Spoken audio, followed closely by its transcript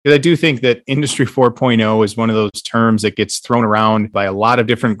Because I do think that Industry 4.0 is one of those terms that gets thrown around by a lot of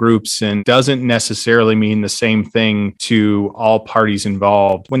different groups and doesn't necessarily mean the same thing to all parties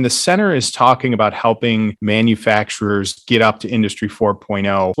involved. When the center is talking about helping manufacturers get up to Industry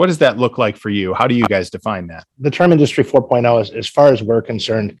 4.0, what does that look like for you? How do you guys define that? The term Industry 4.0, as far as we're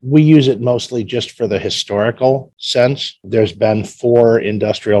concerned, we use it mostly just for the historical sense. There's been 4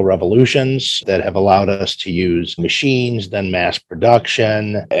 industrial revolutions that have allowed us to use machines, then mass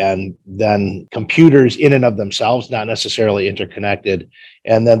production, and then computers in and of themselves, not necessarily interconnected.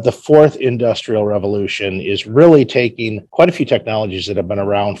 And then the 4th industrial revolution is really taking quite a few technologies that have been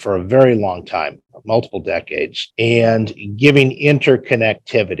around for a very long time, multiple decades, and giving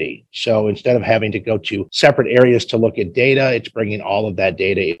interconnectivity. So instead of having to go to separate areas to look at data, it's bringing all of that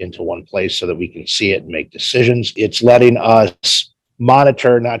data into one place so that we can see it and make decisions. It's letting us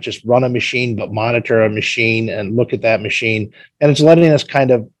monitor, not just run a machine, but monitor a machine and look at that machine. And it's letting us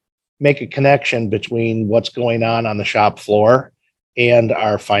kind of make a connection between what's going on the shop floor and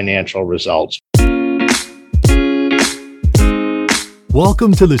our financial results.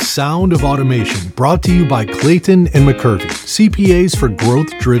 Welcome to the Sound of Automation, brought to you by Clayton and McCurvey, CPAs for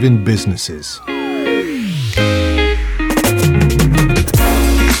growth-driven businesses.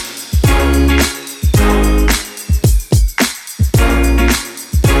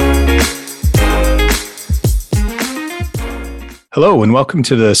 Hello, and welcome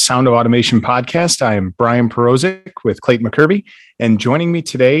to the Sound of Automation podcast. I am Brian Perozic with Clayton McCurvey, and joining me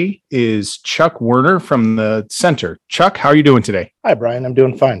today is Chuck Werner from the Center. Chuck, how are you doing today? Hi, Brian. I'm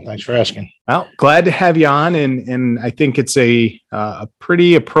doing fine. Thanks for asking. Well, glad to have you on, and I think it's a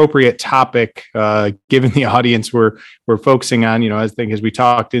pretty appropriate topic given the audience we're focusing on. I think as we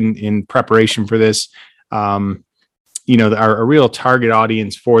talked in preparation for this, our real target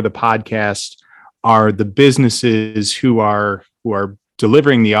audience for the podcast are the businesses who are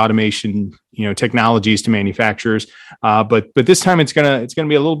delivering the automation, technologies to manufacturers. But this time it's gonna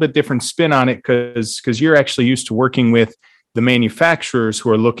be a little bit different spin on it because you're actually used to working with the manufacturers who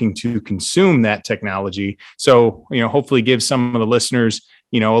are looking to consume that technology. So, hopefully give some of the listeners,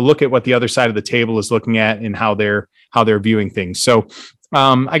 a look at what the other side of the table is looking at and how they're viewing things. So,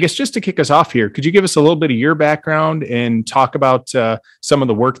 I guess just to kick us off here, could you give us a little bit of your background and talk about some of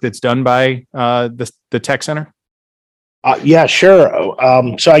the work that's done by the Tech Center? Yeah, sure.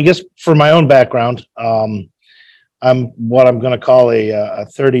 So I guess for my own background, I'm what I'm going to call a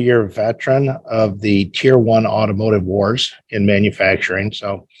 30-year veteran of the Tier 1 automotive wars in manufacturing.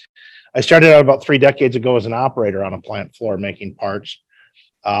 So I started out about 3 decades ago as an operator on a plant floor making parts.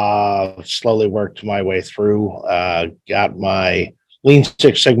 Slowly worked my way through, got my Lean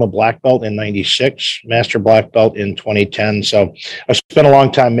Six Sigma Black Belt in 96, Master Black Belt in 2010. So I spent a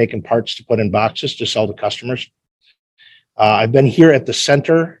long time making parts to put in boxes to sell to customers. I've been here at the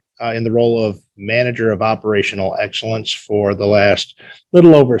center in the role of Manager of Operational Excellence for the last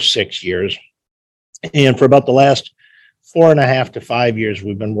little over 6 years. And for about the last 4.5 to 5 years,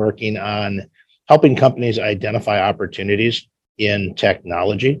 we've been working on helping companies identify opportunities in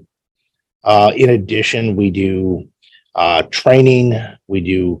technology. In addition, we do training, we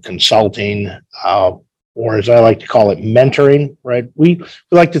do consulting, or as I like to call it, mentoring, right? We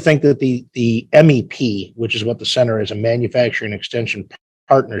like to think that the MEP, which is what the center is, a manufacturing extension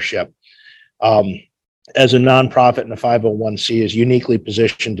partnership, as a nonprofit and a 501c, is uniquely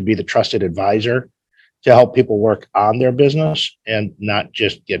positioned to be the trusted advisor to help people work on their business and not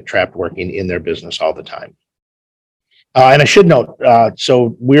just get trapped working in their business all the time. And I should note,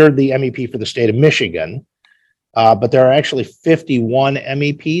 so we're the MEP for the state of Michigan, but there are actually 51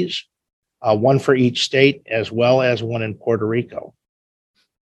 MEPs, one for each state, as well as one in Puerto Rico.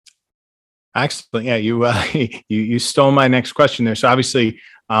 Excellent. Yeah, you stole my next question there. So obviously,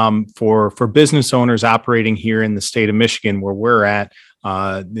 for business owners operating here in the state of Michigan, where we're at,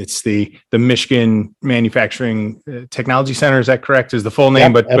 it's the Michigan Manufacturing Technology Center. Is that correct? Is the full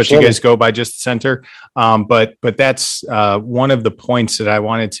name? Yep, but you guys go by just the center. But that's one of the points that I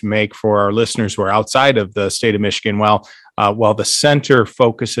wanted to make for our listeners who are outside of the state of Michigan. While the center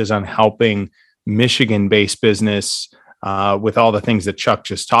focuses on helping Michigan-based business with all the things that Chuck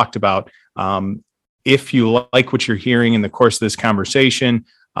just talked about, if you like what you're hearing in the course of this conversation,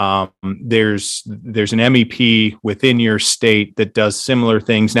 there's an MEP within your state that does similar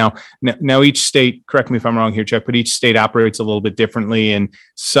things. Now each state, correct me if I'm wrong here, Chuck, but each state operates a little bit differently, and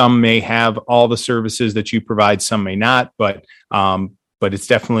some may have all the services that you provide, some may not, but it's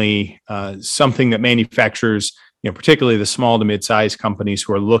definitely something that manufacturers, particularly the small to mid-sized companies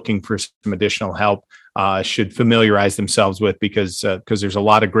who are looking for some additional help, should familiarize themselves with, because there's a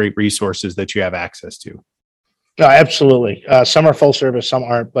lot of great resources that you have access to. No, absolutely. Some are full service, some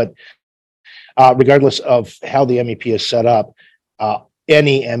aren't, but regardless of how the MEP is set up,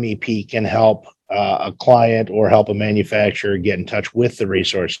 any MEP can help a client or help a manufacturer get in touch with the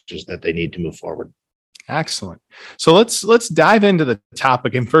resources that they need to move forward. Excellent. So let's dive into the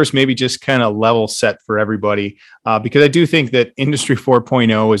topic, and first maybe just kind of level set for everybody, because I do think that Industry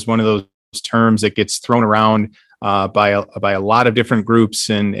 4.0 is one of those terms that gets thrown around by a lot of different groups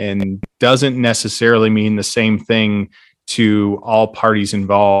and doesn't necessarily mean the same thing to all parties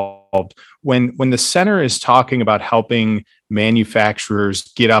involved. When the center is talking about helping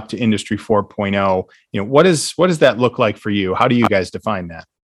manufacturers get up to Industry 4.0, what does that look like for you? How do you guys define that?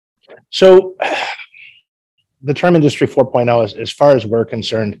 So the term Industry 4.0, as far as we're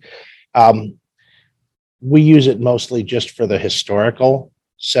concerned, we use it mostly just for the historical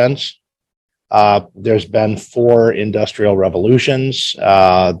sense. There's been 4 industrial revolutions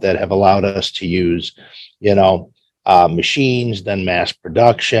that have allowed us to use, machines, then mass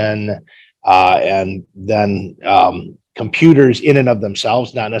production, and then computers in and of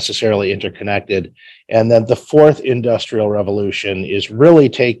themselves, not necessarily interconnected. And then the 4th industrial revolution is really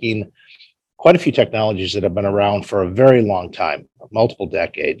taking quite a few technologies that have been around for a very long time, multiple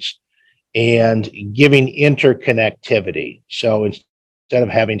decades, and giving interconnectivity. So instead of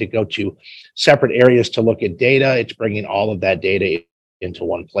having to go to separate areas to look at data, it's bringing all of that data into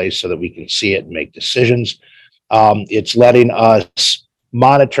one place so that we can see it and make decisions. It's letting us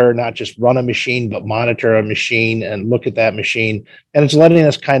monitor, not just run a machine, but monitor a machine and look at that machine. And it's letting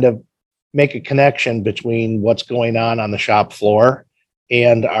us kind of make a connection between what's going on the shop floor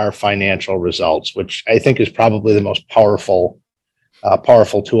and our financial results, which I think is probably the most powerful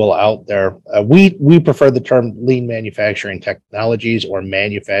tool out there. We prefer the term lean manufacturing technologies or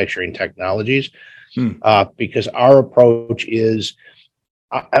manufacturing technologies because our approach is,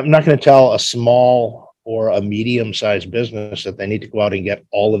 I'm not going to tell a small or a medium-sized business that they need to go out and get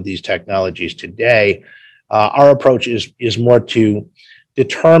all of these technologies today. Our approach is more to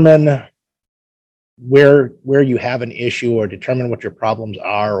determine where you have an issue or determine what your problems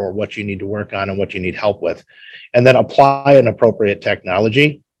are or what you need to work on and what you need help with, and then apply an appropriate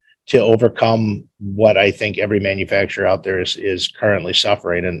technology to overcome what I think every manufacturer out there is currently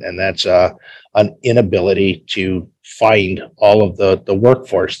suffering, and that's an inability to find all of the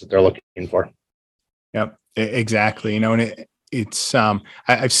workforce that they're looking for. Yep, exactly. And it's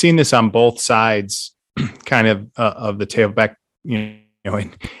I've seen this on both sides, kind of the tailback.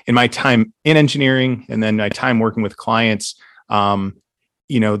 In my time in engineering and then my time working with clients,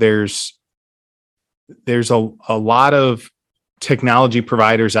 there's a lot of technology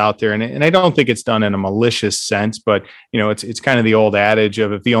providers out there, and I don't think it's done in a malicious sense, but it's kind of the old adage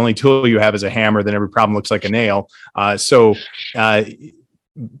of if the only tool you have is a hammer, then every problem looks like a nail. So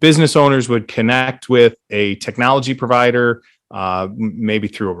business owners would connect with a technology provider, maybe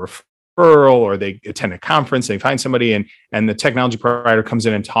through a referral, or they attend a conference, they find somebody, and the technology provider comes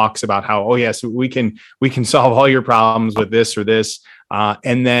in and talks about how, oh yes, we can solve all your problems with this or this,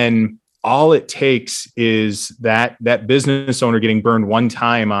 and then all it takes is that business owner getting burned one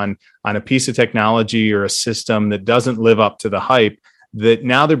time on a piece of technology or a system that doesn't live up to the hype, that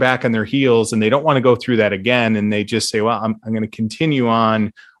now they're back on their heels and they don't want to go through that again. And they just say, well, I'm going to continue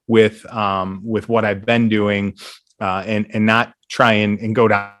on with what I've been doing, and not try and go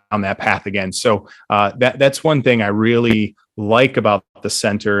down that path again. So that's one thing I really like about the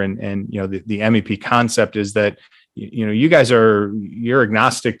center and the MEP concept is that you guys you're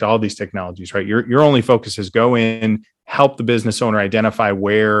agnostic to all these technologies, right? Your only focus is go in, help the business owner identify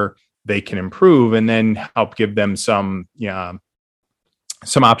where they can improve, and then help give them some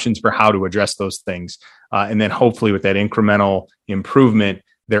options for how to address those things. And then hopefully with that incremental improvement,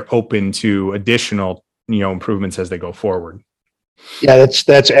 they're open to additional improvements as they go forward. Yeah,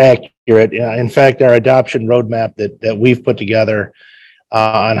 that's accurate. In fact, our adoption roadmap that we've put together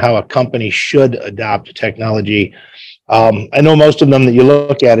on how a company should adopt technology. I know most of them that you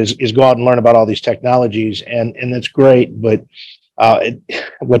look at is go out and learn about all these technologies, and that's great. But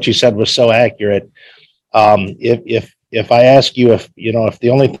what you said was so accurate. If I ask you if the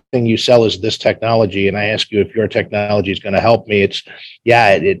only thing you sell is this technology, and I ask you if your technology is going to help me, it's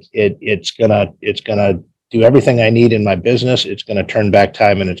gonna do everything I need in my business. It's going to turn back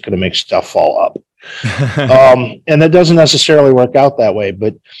time and it's going to make stuff fall up. And that doesn't necessarily work out that way.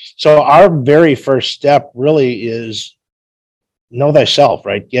 But so our very first step really is know thyself,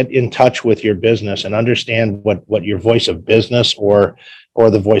 right? Get in touch with your business and understand what your voice of business or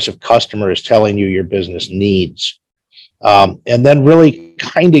the voice of customer is telling you your business needs. And then really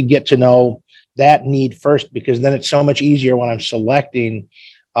kind of get to know that need first, because then it's so much easier when I'm selecting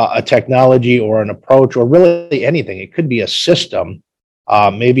a technology or an approach or really anything. It could be a system.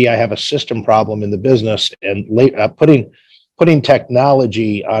 Maybe I have a system problem in the business, and putting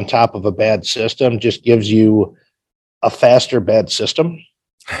technology on top of a bad system just gives you a faster bad system.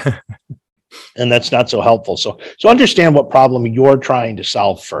 And that's not so helpful. So understand what problem you're trying to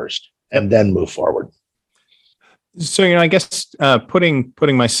solve first, and then move forward. So, I guess putting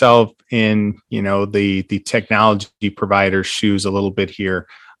myself in, the technology provider's shoes a little bit here.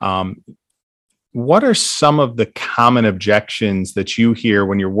 What are some of the common objections that you hear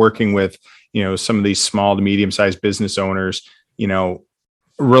when you're working with, some of these small to medium-sized business owners,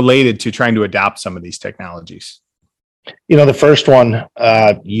 related to trying to adopt some of these technologies? The first one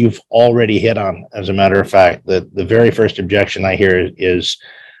you've already hit on. As a matter of fact, the very first objection I hear is,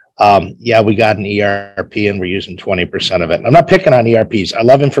 we got an ERP and we're using 20% of it. And I'm not picking on ERPs. I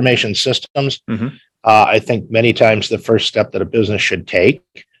love information systems. Mm-hmm. I think many times the first step that a business should take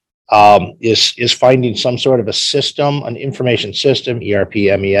is finding some sort of a system, an information system, ERP,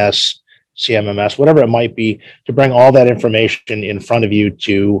 MES, CMMS, whatever it might be, to bring all that information in front of you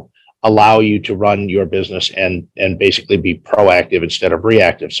to allow you to run your business and basically be proactive instead of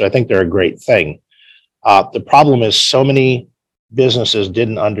reactive. So I think they're a great thing. The problem is so many businesses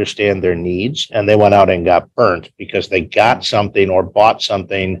didn't understand their needs, and they went out and got burnt because they got something or bought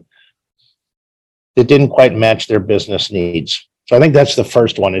something that didn't quite match their business needs. So I think that's the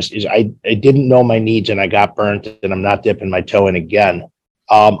first one is I didn't know my needs and I got burnt, and I'm not dipping my toe in again.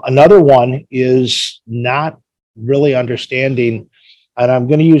 Another one is not really understanding, and I'm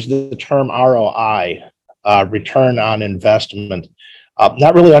going to use the term ROI, return on investment.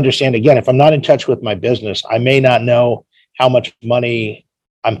 Not really understand, again, if I'm not in touch with my business, I may not know how much money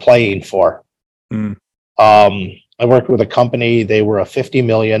I'm playing for. I worked with a company. They were a 50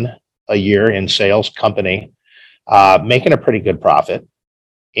 million a year in sales company, making a pretty good profit.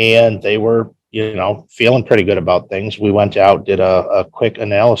 And they were, feeling pretty good about things. We went out, did a quick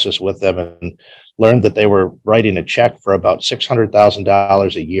analysis with them, and learned that they were writing a check for about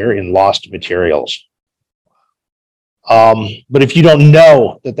 $600,000 a year in lost materials. But if you don't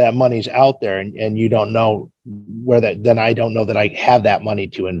know that money's out there and you don't know then I don't know that I have that money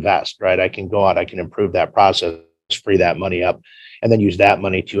to invest, right? I can go out, I can improve that process, free that money up, and then use that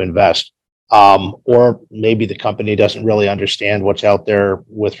money to invest. Or maybe the company doesn't really understand what's out there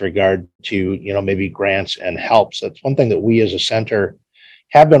with regard to, maybe grants and helps. That's one thing that we as a center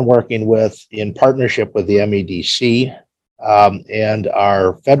have been working with in partnership with the MEDC and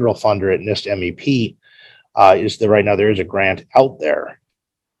our federal funder at NIST MEP. Is that right now there is a grant out there,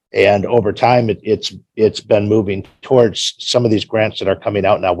 and over time it's been moving towards some of these grants that are coming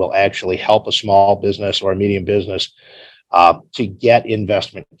out now will actually help a small business or a medium business to get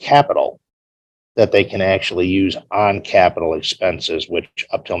investment capital that they can actually use on capital expenses, which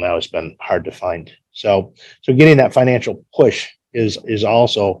up till now has been hard to find. So getting that financial push is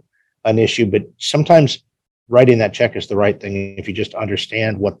also an issue, but sometimes writing that check is the right thing if you just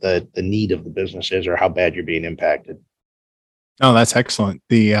understand what the need of the business is or how bad you're being impacted. Oh, that's excellent.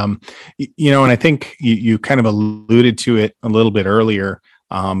 And I think you kind of alluded to it a little bit earlier,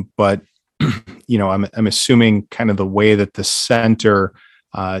 but I'm assuming kind of the way that the center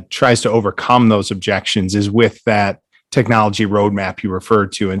tries to overcome those objections is with that technology roadmap you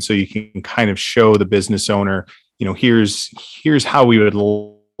referred to, and so you can kind of show the business owner, here's how we would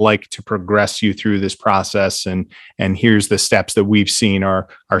like to progress you through this process, and here's the steps that we've seen are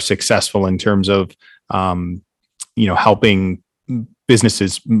successful in terms of helping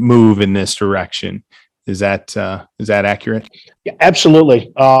businesses move in this direction. Is that accurate? Yeah,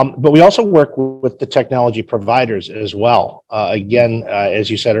 absolutely. But we also work with the technology providers as well. Again, as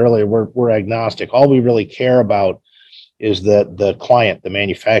you said earlier, we're agnostic. All we really care about is that the client, the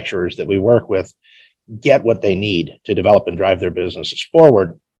manufacturers that we work with, get what they need to develop and drive their businesses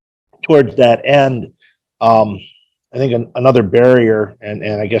forward. Towards that end, I think another barrier, and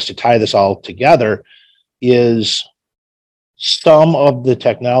I guess to tie this all together, is some of the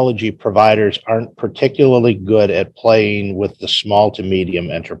technology providers aren't particularly good at playing with the small to medium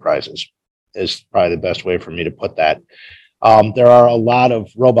enterprises, is probably the best way for me to put that. There are a lot of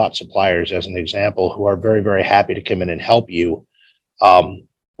robot suppliers, as an example, who are very, very happy to come in and help you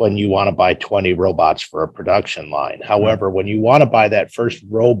when you want to buy 20 robots for a production line. However, when you want to buy that first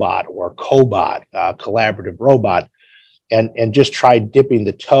robot or cobot, collaborative robot, and just try dipping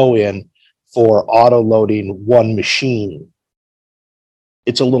the toe in for auto loading one machine,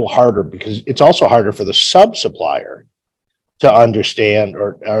 it's a little harder because it's also harder for the sub-supplier to understand,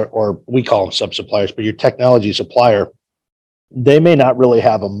 or we call them sub-suppliers, but your technology supplier, they may not really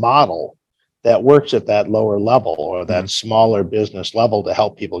have a model that works at that lower level or that smaller business level to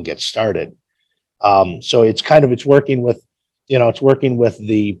help people get started. So it's working with, it's working with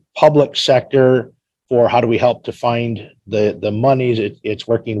the public sector for how do we help to find the monies. It's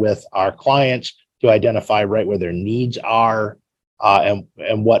working with our clients to identify right where their needs are, and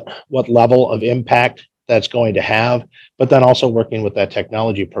what level of impact that's going to have, but then also working with that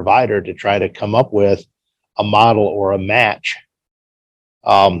technology provider to try to come up with a model or a match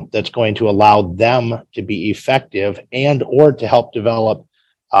that's going to allow them to be effective and or to help develop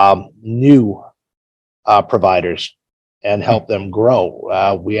new providers and help them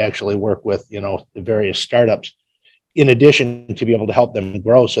grow. We actually work with the various startups in addition to be able to help them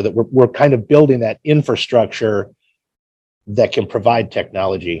grow, so that we're kind of building that infrastructure that can provide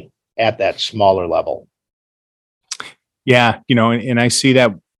technology at that smaller level. Yeah, and I see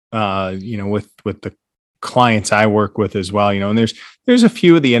that with the clients I work with as well, and there's a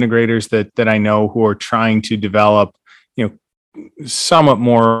few of the integrators that I know who are trying to develop, somewhat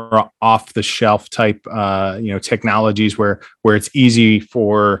more off the shelf type, technologies where it's easy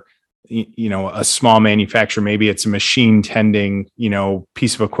for, a small manufacturer, maybe it's a machine tending,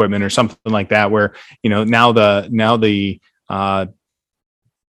 piece of equipment or something like that, where, now the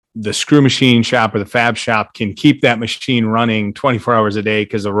screw machine shop or the fab shop can keep that machine running 24 hours a day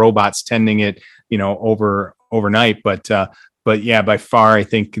because the robot's tending it, overnight. But yeah, by far, I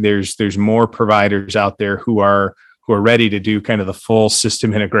think there's more providers out there who are ready to do kind of the full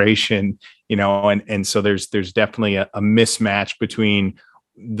system integration, and so there's definitely a mismatch between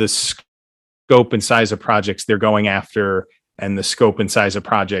the scope and size of projects they're going after and the scope and size of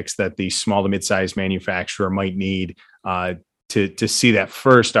projects that the small to mid-sized manufacturer might need to see that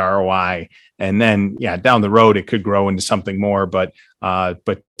first ROI. And then, down the road, it could grow into something more, but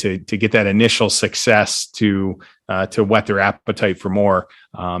to get that initial success to whet their appetite for more,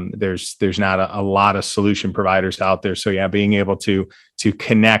 there's not a lot of solution providers out there. So being able to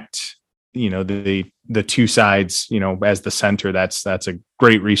connect, the two sides, as the center, that's a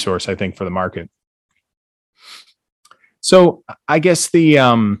great resource, I think, for the market. So I guess if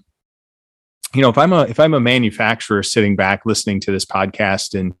I'm a manufacturer sitting back listening to this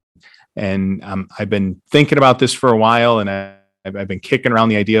podcast and I've been thinking about this for a while, and I've been kicking around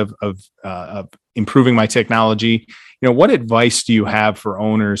the idea of improving my technology, what advice do you have for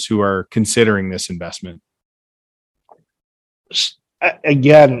owners who are considering this investment?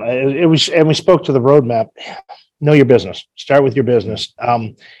 Again, and we spoke to the roadmap. Know your business. Start with your business,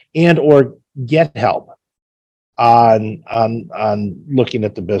 and or get help on looking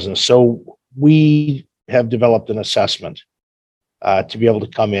at the business. So we have developed an assessment to be able to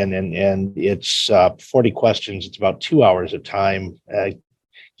come in, and it's 40 questions. It's about 2 hours of time.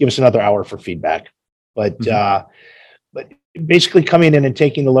 Give us another hour for feedback. But basically coming in and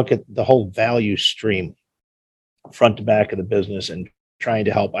taking a look at the whole value stream, front to back of the business, and trying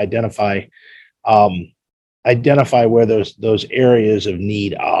to help identify where those areas of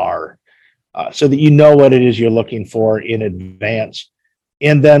need are, so that you know what it is you're looking for in advance,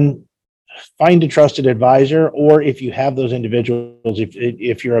 and then find a trusted advisor. Or if you have those individuals,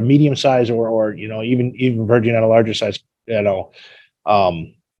 if you're a medium size or even verging on a larger size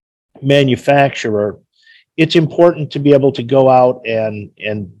manufacturer, it's important to be able to go out and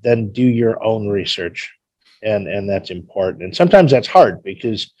then do your own research, and that's important. And sometimes that's hard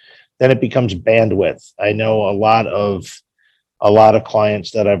because then it becomes bandwidth. I know a lot of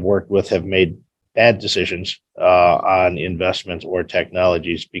clients that I've worked with have made bad decisions on investments or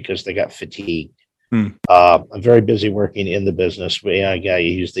technologies because they got fatigued. I'm very busy working in the business. I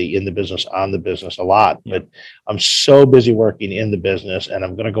use the in the business, on the business a lot, but I'm so busy working in the business, and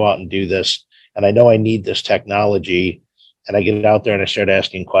I'm going to go out and do this. And I know I need this technology, and I get out there and I start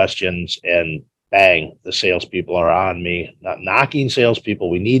asking questions, and bang, the salespeople are on me. Not knocking salespeople,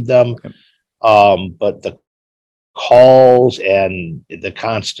 we need them, but the calls and the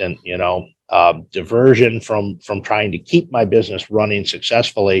constant, diversion from trying to keep my business running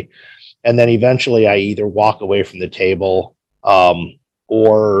successfully. And then eventually I either walk away from the table,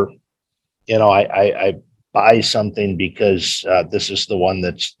 or, I buy something because this is the one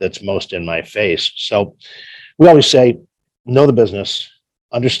that's most in my face. So we always say, know the business,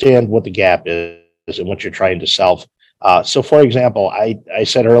 understand what the gap is and what you're trying to solve. So for example, I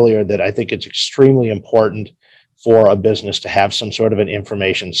said earlier that I think it's extremely important for a business to have some sort of an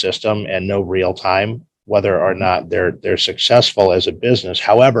information system and know real time whether or not they're successful as a business.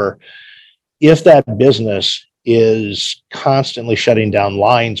 However, if that business is constantly shutting down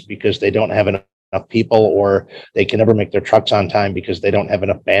lines because they don't have enough people, or they can never make their trucks on time because they don't have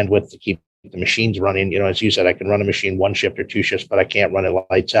enough bandwidth to keep the machines running, as you said, I can run a machine one shift or two shifts, but I can't run it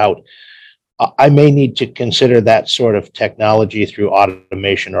lights out. I may need to consider that sort of technology through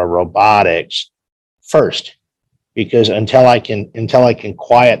automation or robotics first, because until I can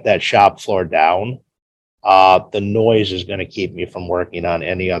quiet that shop floor down, the noise is going to keep me from working on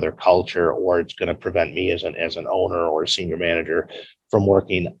any other culture, or it's going to prevent me as an owner or a senior manager from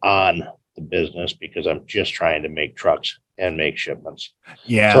working on the business, because I'm just trying to make trucks and make shipments.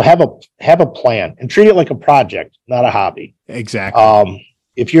 Yeah. So have a plan and treat it like a project, not a hobby. Exactly.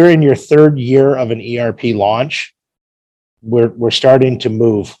 If you're in your third year of an ERP launch, we're starting to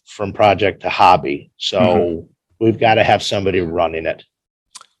move from project to hobby. So we've got to have somebody running it.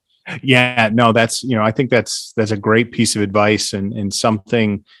 Yeah, no, that's, I think that's a great piece of advice, and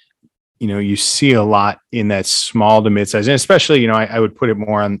something, you see a lot in that small to mid-size, and especially, I would put it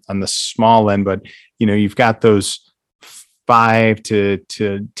more on the small end, but you've got those $5 to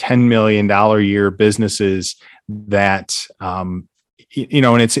 $10 million a year businesses that, and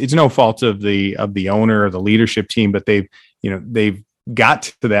it's no fault of the owner or the leadership team, but they've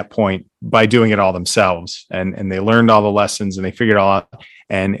got to that point by doing it all themselves, and they learned all the lessons and they figured it all out.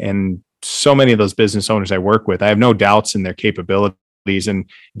 And so many of those business owners I work with, I have no doubts in their capabilities, and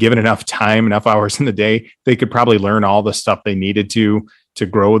given enough time, enough hours in the day, they could probably learn all the stuff they needed to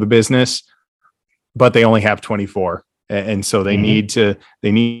grow the business, but they only have 24. And so they need to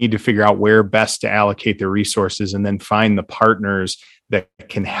figure out where best to allocate their resources, and then find the partners that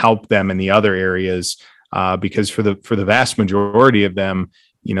can help them in the other areas. Because for the vast majority of them,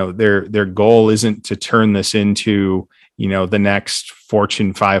 their goal isn't to turn this into, the next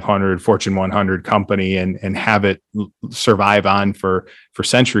Fortune 500, Fortune 100 company and have it survive on for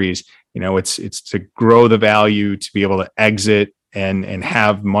centuries. It's to grow the value, to be able to exit and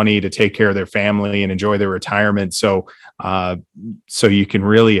have money to take care of their family and enjoy their retirement. So you can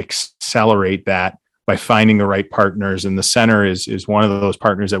really accelerate that by finding the right partners. And the center is one of those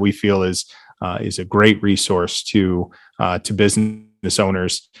partners that we feel is a great resource to business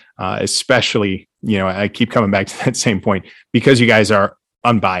owners, especially, I keep coming back to that same point, because you guys are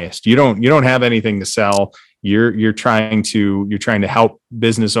unbiased. You don't have anything to sell. You're trying to help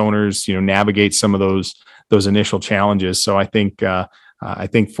business owners, navigate some of those initial challenges. So I think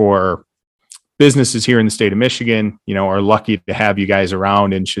for businesses here in the state of Michigan, are lucky to have you guys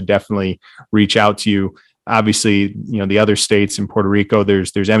around, and should definitely reach out to you. Obviously, the other states in Puerto Rico,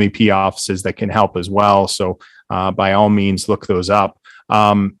 there's MEP offices that can help as well. So by all means, look those up.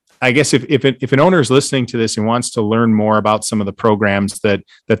 I guess if an owner is listening to this and wants to learn more about some of the programs that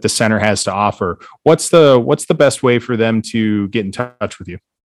the center has to offer, what's the best way for them to get in touch with you?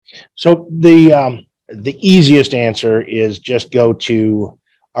 So the easiest answer is just go to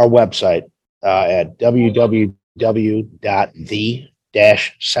our website at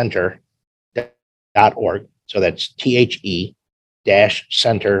www.the-center.org. So that's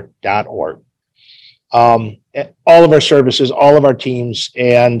the-center.org. All of our services, all of our teams.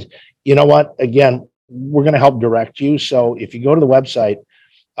 And you know what? Again, we're going to help direct you. So if you go to the website,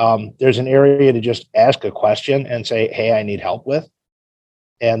 there's an area to just ask a question and say, hey, I need help with.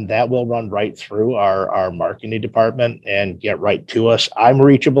 And that will run right through our marketing department and get right to us. I'm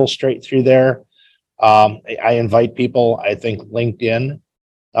reachable straight through there. I invite people. I think LinkedIn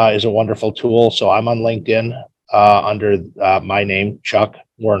is a wonderful tool. So I'm on LinkedIn under my name, Chuck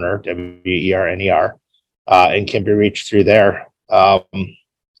Werner, Werner, and can be reached through there. Or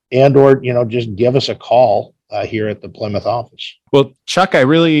just give us a call here at the Plymouth office. Well, Chuck, I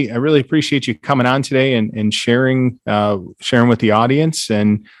really appreciate you coming on today and sharing with the audience.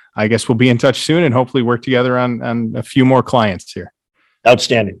 And I guess we'll be in touch soon and hopefully work together on a few more clients here.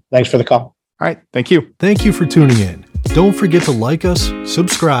 Outstanding. Thanks for the call. All right. Thank you. Thank you for tuning in. Don't forget to like us,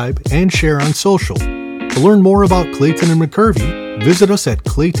 subscribe, and share on social. To learn more about Clayton and McCurvey, visit us at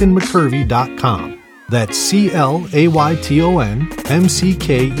claytonmckervey.com. That's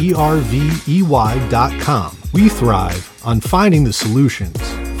ClaytonMckervey.com. We thrive on finding the solutions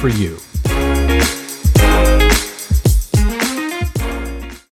for you.